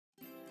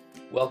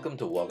Welcome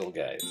to Woggle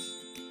Guides.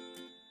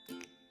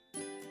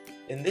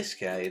 In this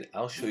guide,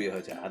 I'll show you how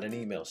to add an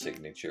email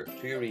signature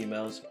to your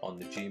emails on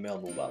the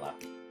Gmail mobile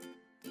app.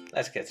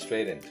 Let's get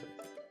straight into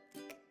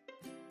it.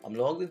 I'm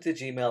logged into the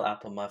Gmail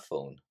app on my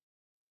phone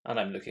and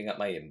I'm looking at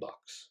my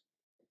inbox.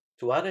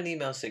 To add an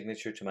email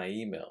signature to my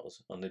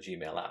emails on the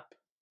Gmail app,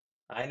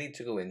 I need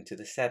to go into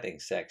the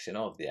settings section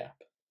of the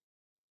app.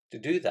 To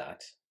do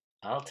that,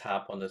 I'll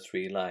tap on the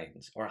three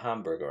lines or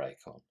hamburger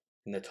icon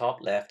in the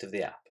top left of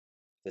the app.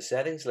 The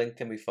settings link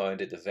can be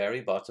found at the very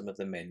bottom of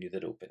the menu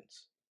that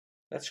opens.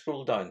 Let's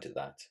scroll down to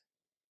that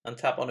and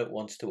tap on it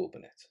once to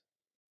open it.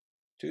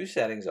 Two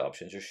settings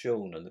options are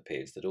shown on the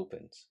page that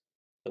opens.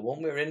 The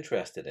one we're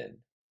interested in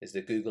is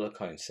the Google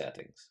account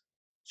settings,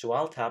 so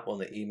I'll tap on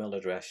the email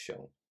address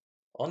shown.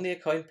 On the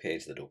account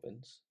page that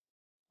opens,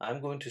 I'm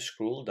going to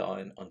scroll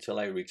down until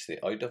I reach the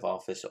Out of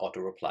Office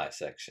Auto Reply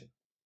section.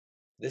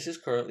 This is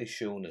currently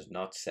shown as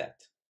not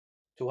set.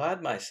 To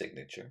add my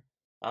signature,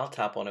 I'll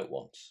tap on it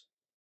once.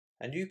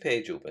 A new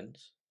page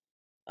opens,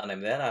 and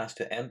I'm then asked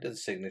to enter the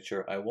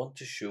signature I want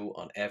to show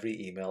on every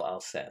email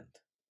I'll send.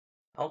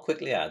 I'll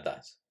quickly add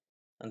that,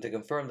 and to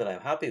confirm that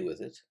I'm happy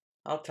with it,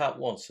 I'll tap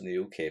once on the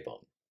OK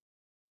button.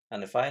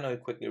 And if I now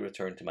quickly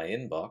return to my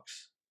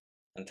inbox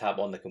and tap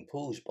on the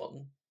Compose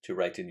button to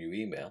write a new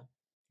email,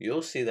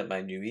 you'll see that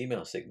my new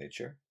email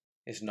signature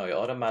is now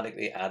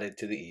automatically added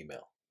to the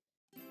email.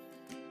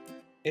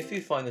 If you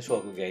found this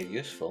Woggle Guide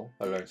useful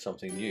or learned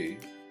something new,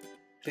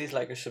 please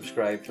like or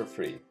subscribe for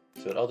free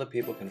so that other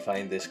people can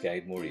find this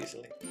guide more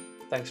easily.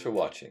 Thanks for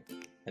watching,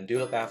 and do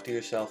look after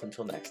yourself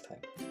until next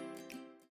time.